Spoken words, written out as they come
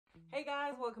Hey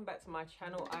guys, welcome back to my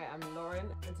channel. I am Lauren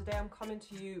and today I'm coming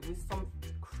to you with some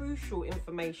crucial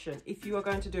information. If you are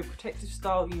going to do a protective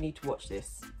style, you need to watch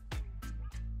this.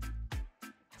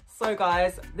 So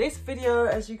guys, this video,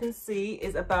 as you can see,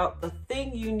 is about the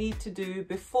thing you need to do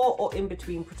before or in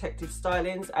between protective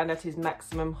stylings, and that is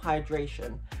maximum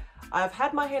hydration. I've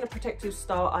had my hair in a protective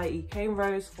style, i.e.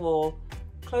 cornrows, for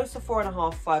close to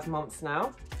 4.5–5 months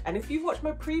now. And if you've watched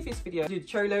my previous video, I did the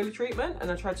cherry Lola treatment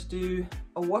and I tried to do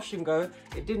a wash and go.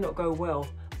 It did not go well.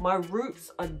 My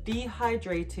roots are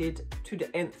dehydrated to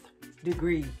the nth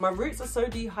degree. My roots are so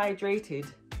dehydrated,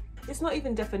 it's not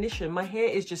even definition. My hair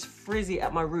is just frizzy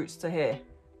at my roots to hair.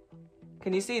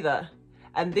 Can you see that?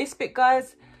 And this bit,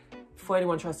 guys, before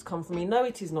anyone tries to come for me, no,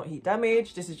 it is not heat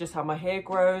damage. This is just how my hair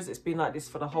grows. It's been like this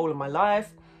for the whole of my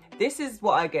life. This is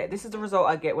what I get. This is the result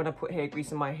I get when I put hair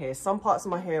grease in my hair. Some parts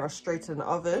of my hair are straighter than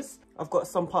others. I've got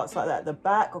some parts like that at the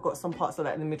back. I've got some parts like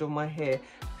that in the middle of my hair.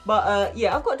 But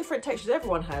yeah, I've got different textures.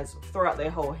 Everyone has throughout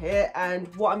their whole hair. And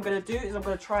what I'm going to do is I'm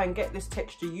going to try and get this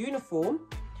texture uniform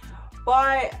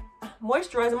by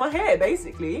moisturizing my hair,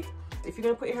 basically. If you're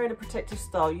going to put your hair in a protective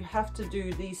style, you have to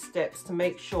do these steps to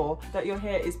make sure that your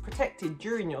hair is protected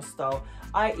during your style,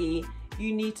 i.e.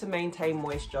 you need to maintain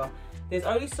moisture. There's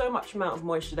only so much amount of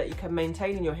moisture that you can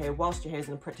maintain in your hair whilst your hair is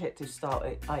in a protective style,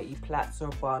 i.e. plaits or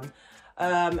bun.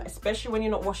 Especially when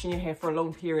you're not washing your hair for a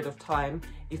long period of time,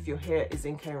 if your hair is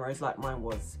in cornrows like mine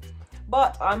was.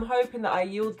 But I'm hoping that I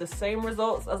yield the same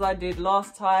results as I did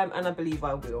last time, and I believe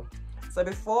I will. So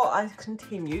before I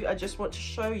continue, I just want to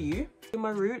show you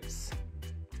my roots.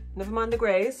 Never mind the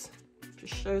greys,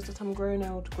 just shows that I'm growing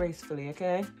out gracefully,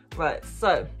 okay? Right,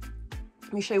 so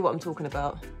let me show you what I'm talking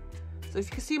about. So if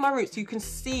you can see my roots, you can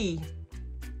see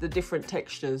the different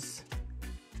textures.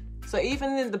 So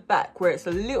even in the back, where it's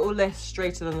a little less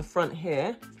straighter than the front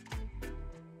here,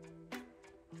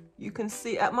 you can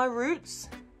see at my roots,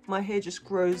 my hair just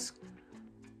grows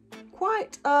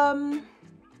quite a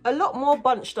lot more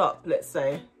bunched up, let's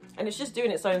say. And it's just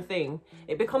doing its own thing.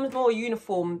 It becomes more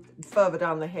uniform further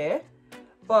down the hair.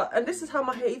 And this is how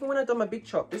my hair, even when I done my big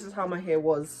chop, this is how my hair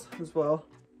was as well.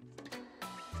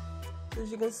 As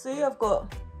you can see, I've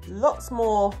got lots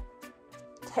more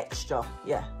texture.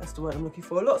 Yeah, that's the word I'm looking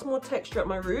for. Lots more texture at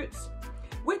my roots,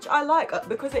 which I like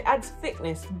because it adds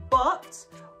thickness. But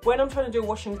when I'm trying to do a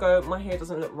wash and go, my hair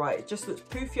doesn't look right. It just looks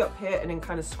poofy up here and then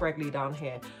kind of scraggly down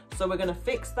here. So we're going to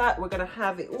fix that. We're going to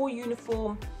have it all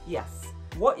uniform. Yes.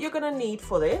 What you're going to need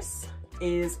for this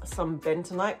is some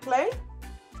bentonite clay.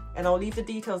 And I'll leave the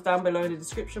details down below in the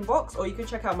description box, or you can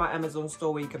check out my Amazon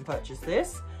store where you can purchase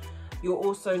this. You'll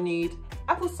also need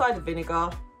apple cider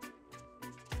vinegar,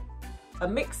 a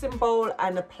mixing bowl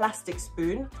and a plastic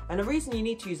spoon. And the reason you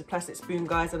need to use a plastic spoon,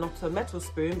 guys, and not a metal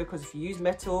spoon, because if you use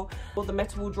metal, all the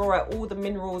metal will draw out all the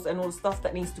minerals and all the stuff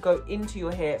that needs to go into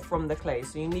your hair from the clay.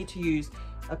 So you need to use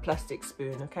a plastic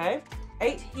spoon, okay?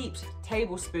 8 heaped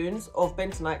tablespoons of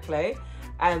bentonite clay,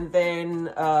 and then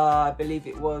I believe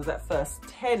it was at first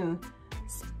 10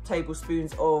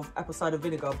 tablespoons of apple cider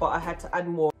vinegar, but I had to add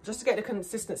more just to get the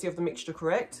consistency of the mixture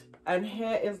correct. And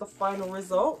here is the final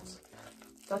result.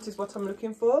 That is what I'm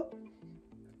looking for.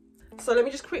 So let me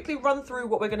just quickly run through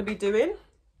what we're going to be doing.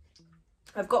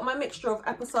 I've got my mixture of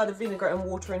apple cider vinegar and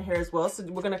water in here as well. So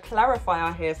we're going to clarify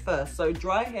our hair first. So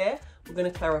dry hair, we're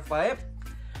going to clarify it.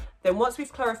 Then once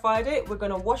we've clarified it, we're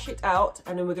going to wash it out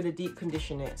and then we're going to deep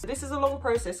condition it. So this is a long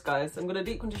process, guys. I'm going to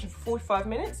deep condition for 45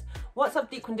 minutes. Once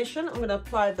I've deep conditioned, I'm going to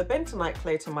apply the bentonite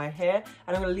clay to my hair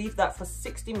and I'm going to leave that for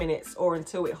 60 minutes or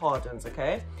until it hardens,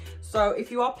 okay? So if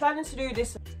you are planning to do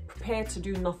this, prepare to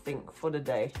do nothing for the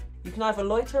day. You can either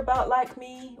loiter about like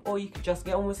me, or you could just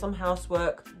get on with some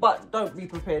housework, but don't be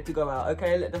prepared to go out,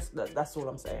 okay? That's all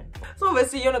I'm saying. So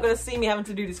obviously you're not going to see me having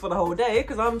to do this for the whole day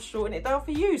because I'm shorting it down for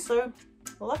you, so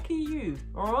lucky you,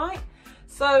 all right?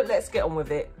 So let's get on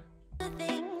with it. The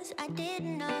things I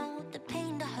didn't know, the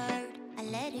pain, the hurt, I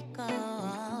let it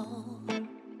go.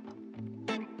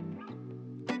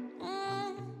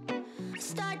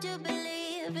 Start to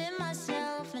believe in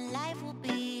myself and life will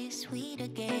be sweet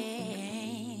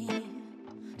again,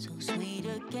 so sweet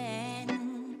again.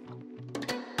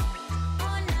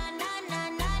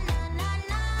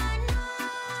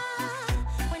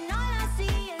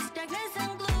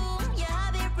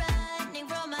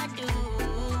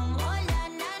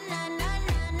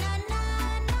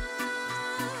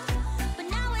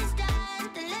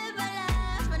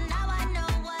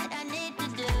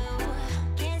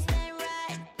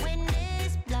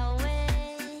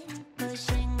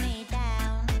 Pushing me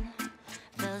down,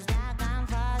 feels like I'm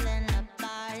falling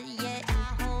apart. Yeah.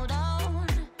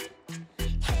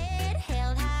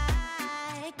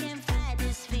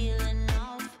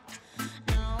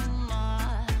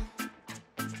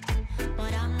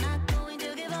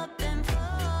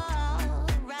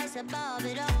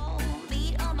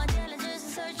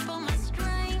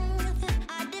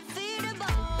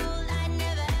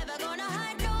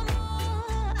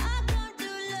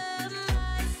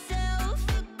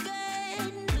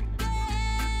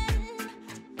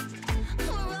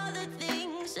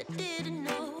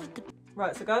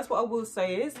 Right, so guys, what I will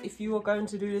say is, if you are going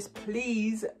to do this,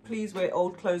 please wear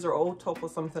old clothes or old top or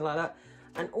something like that.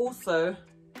 And also,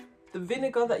 the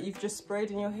vinegar that you've just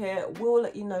sprayed in your hair will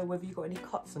let you know whether you've got any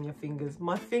cuts on your fingers.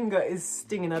 My finger is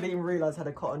stinging. I didn't even realise I had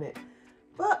a cut on it.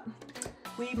 But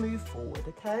we move forward,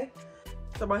 okay?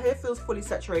 So my hair feels fully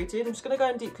saturated. I'm just going to go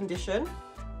and deep condition.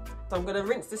 So I'm going to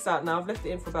rinse this out now. I've left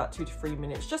it in for about 2 to 3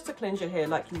 minutes just to cleanse your hair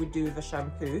like you would do with a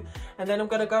shampoo. And then I'm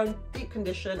going to go and deep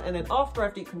condition. And then after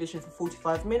I've deep conditioned for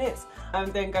 45 minutes,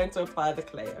 I'm then going to apply the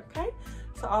clay, okay?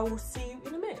 So I will see you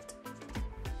in a minute.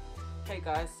 Okay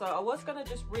guys, so I was going to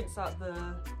just rinse out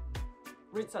the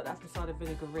apple cider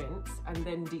vinegar rinse and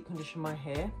then deep condition my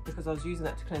hair because I was using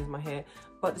that to cleanse my hair.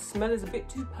 But the smell is a bit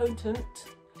too potent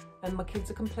and my kids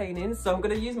are complaining. So I'm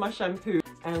going to use my shampoo.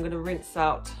 And I'm going to rinse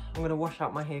out, I'm going to wash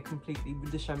out my hair completely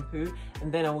with the shampoo,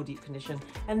 and then I will deep condition,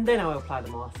 and then I will apply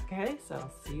the mask, okay? So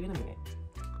I'll see you in a minute.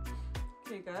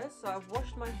 Okay guys, so I've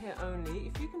washed my hair only.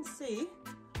 If you can see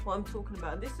what I'm talking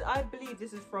about, this, I believe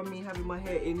this is from me having my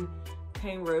hair in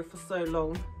cane row for so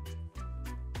long.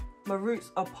 My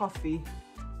roots are puffy.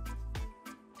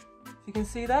 If you can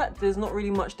see that, there's not really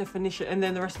much definition, and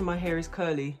then the rest of my hair is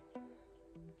curly.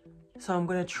 So I'm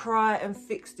going to try and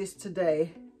fix this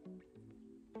today.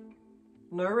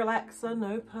 No relaxer,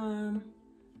 no perm,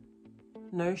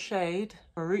 no shade.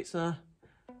 My roots are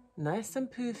nice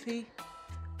and poofy,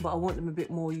 but I want them a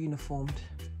bit more uniformed.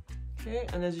 Okay,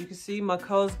 and as you can see, my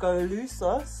curls go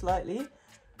looser slightly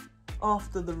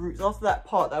after the roots, after that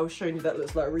part that I was showing you that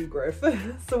looks like regrowth.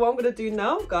 So what I'm gonna do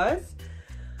now, guys,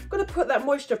 I'm gonna put that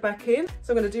moisture back in.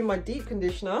 So I'm gonna do my deep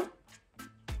conditioner.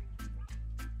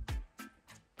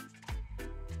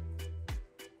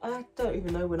 I don't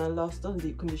even know when I last done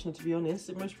deep conditioner, to be honest.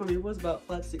 It most probably was about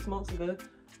 5 to 6 months ago.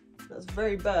 That's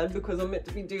very bad because I'm meant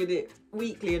to be doing it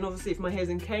weekly, and obviously if my hair's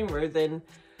in cane row, then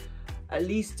at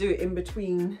least do it in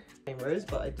between cane rows,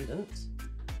 but I didn't.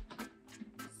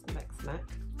 Smack, smack.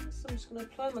 So I'm just gonna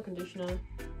apply my conditioner.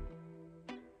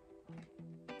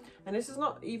 And this is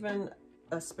not even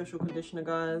a special conditioner,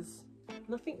 guys.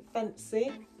 Nothing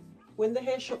fancy. When the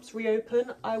hair shops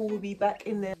reopen, I will be back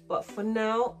in there. But for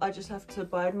now, I just have to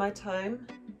bide my time.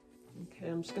 Okay,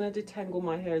 I'm just going to detangle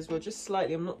my hair as well, just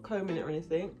slightly. I'm not combing it or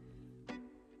anything.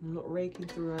 I'm not raking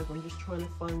through either. I'm just trying to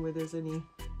find where there's any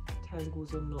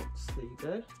tangles or knots. There you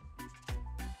go.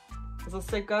 As I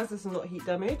said, guys, this is not heat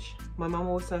damage. My mum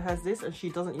also has this and she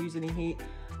doesn't use any heat.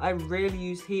 I rarely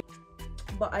use heat.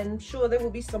 But I'm sure there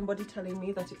will be somebody telling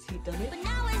me that it's heat damage. But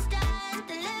now it's time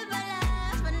to live my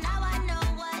life, but now I know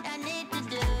what I need to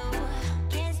do.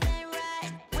 Can't stay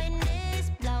right when it's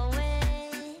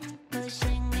blowing,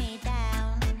 pushing me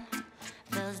down.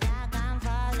 Feels like I'm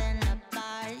falling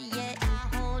apart, yet I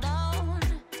hold on.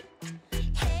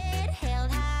 Head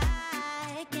held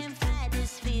high, can't fight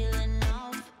this feeling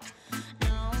off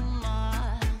no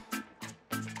more.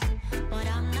 But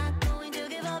I'm not going to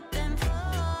give up and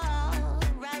fall,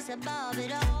 rise above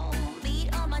it all.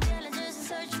 Beat all my challenges and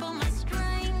search for my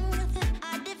strength.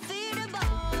 I defeat a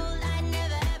ball, I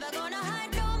never ever gonna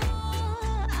hide no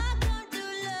more. I come to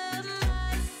love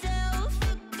myself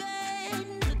again.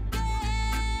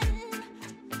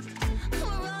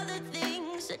 For all the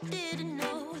things I didn't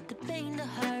know, the pain, the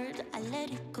hurt, I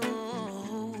let it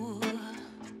go.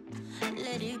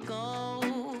 Let it go.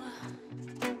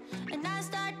 And I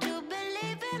start to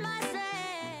believe in myself.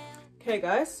 Okay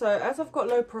guys, so as I've got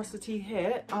low porosity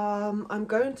hair, I'm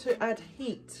going to add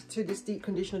heat to this deep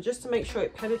conditioner just to make sure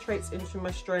it penetrates into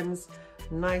my strands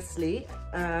nicely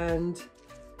and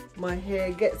my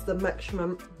hair gets the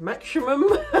maximum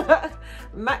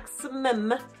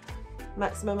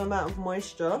amount of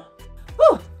moisture.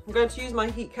 Whew, I'm going to use my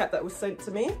heat cap that was sent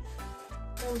to me.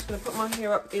 I'm just going to put my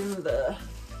hair up in the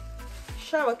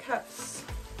shower caps.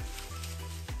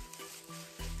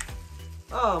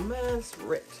 Oh man, it's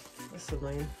ripped. That's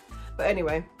annoying. But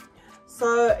anyway,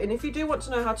 so, and if you do want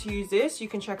to know how to use this, you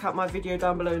can check out my video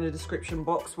down below in the description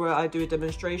box where I do a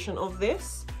demonstration of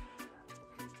this.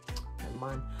 Never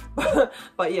mind.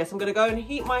 But yes, I'm going to go and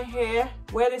heat my hair,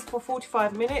 wear this for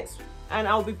 45 minutes, and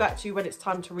I'll be back to you when it's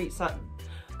time to rinse out,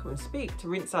 to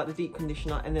rinse out the deep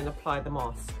conditioner and then apply the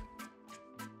mask.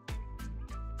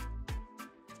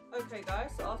 Okay guys,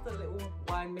 so after a little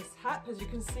wine mishap, as you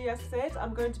can see, I said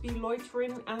I'm going to be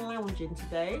loitering and lounging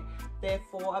today.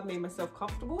 Therefore, I've made myself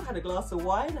comfortable, had a glass of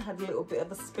wine, I had a little bit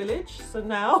of a spillage. So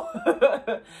now,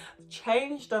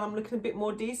 changed and I'm looking a bit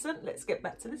more decent. Let's get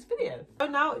back to this video. So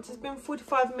now it has been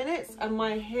 45 minutes and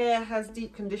my hair has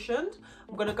deep conditioned.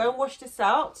 I'm going to go and wash this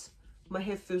out. My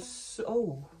hair feels so,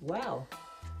 oh wow,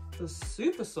 feels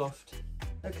super soft.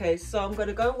 Okay, so I'm going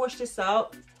to go and wash this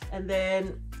out, and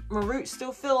then my roots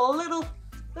still feel a little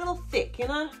little thick, you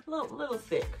know, little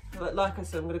thick. But like I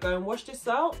said, I'm gonna go and wash this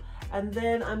out, and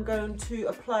then I'm going to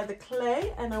apply the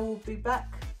clay, and I will be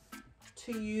back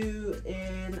to you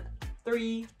in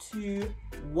 3, 2,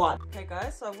 1. Okay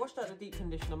guys, so I've washed out the deep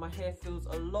conditioner. My hair feels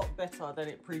a lot better than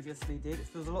it previously did. It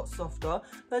feels a lot softer.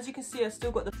 But as you can see, I've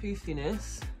still got the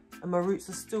poofiness, and my roots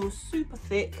are still super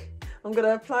thick. I'm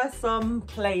gonna apply some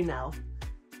clay now.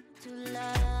 To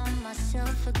love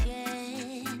myself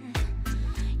again,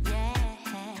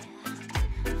 yeah.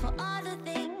 For all the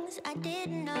things I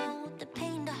didn't know, the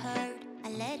pain, the hurt, I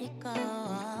let it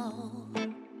go.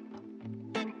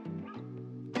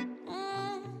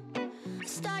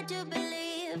 Start to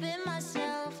believe in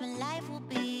myself, and life will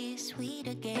be sweet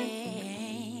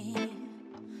again,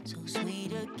 so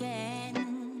sweet again.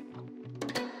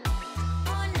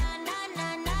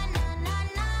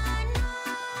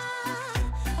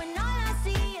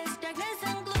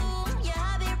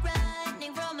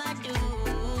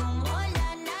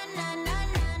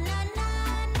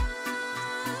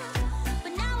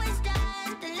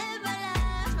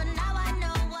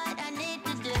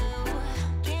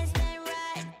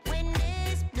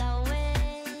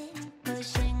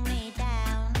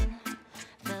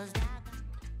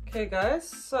 Okay guys,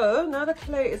 so now the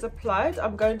clay is applied,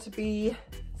 I'm going to be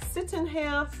sitting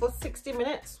here for 60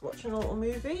 minutes watching a little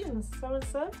movie and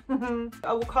so.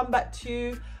 I will come back to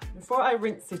you before I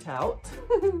rinse it out.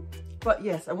 But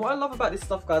yes, and what I love about this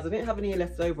stuff, guys, I didn't have any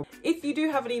left over. If you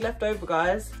do have any left over,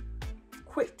 guys,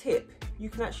 quick tip, you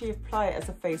can actually apply it as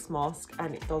a face mask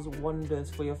and it does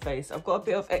wonders for your face. I've got a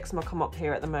bit of eczema come up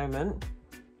here at the moment,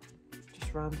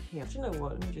 just around here. Do you know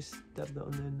what, let me just dab that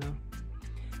on there now.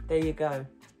 There you go.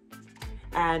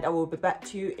 And I will be back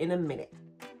to you in a minute.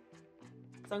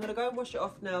 So I'm gonna go and wash it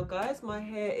off now, guys. My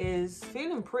hair is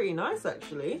feeling pretty nice,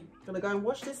 actually. I'm gonna go and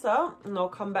wash this out, and I'll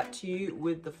come back to you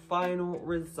with the final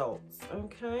results,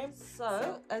 okay?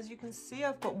 So, as you can see,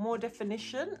 I've got more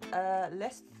definition,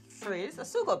 less frizz. I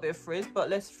still got a bit of frizz, but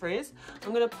less frizz.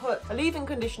 I'm gonna put a leave-in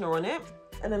conditioner on it,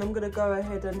 and then I'm gonna go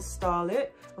ahead and style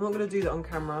it. I'm not gonna do that on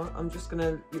camera. I'm just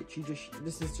gonna literally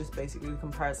this is just basically a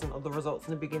comparison of the results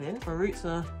in the beginning. My roots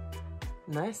are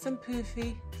nice and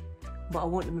poofy, but I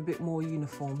want them a bit more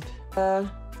uniformed.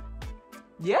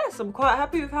 Yes, I'm quite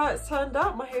happy with how it's turned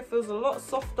out. My hair feels a lot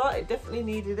softer. It definitely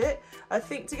needed it. I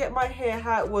think to get my hair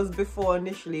how it was before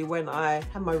initially when I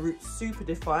had my roots super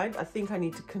defined, I think I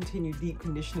need to continue deep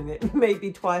conditioning it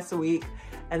maybe twice a week,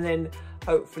 and then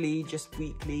hopefully just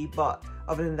weekly. But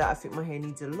other than that, I think my hair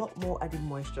needs a lot more added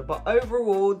moisture. But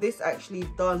overall, this actually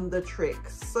done the trick.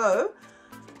 So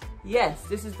yes,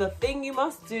 this is the thing you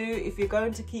must do if you're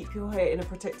going to keep your hair in a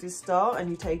protective style and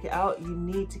you take it out. You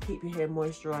need to keep your hair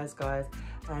moisturized, guys,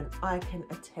 and I can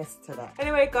attest to that.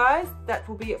 Anyway, guys, that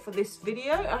will be it for this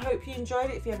video. I hope you enjoyed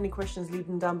it. If you have any questions, leave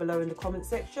them down below in the comment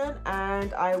section,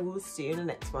 and I will see you in the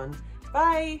next one.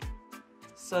 Bye.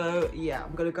 So yeah,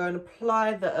 I'm gonna go and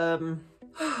apply the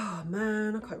oh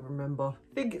man, I can't remember.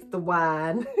 I think it's the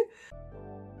wine.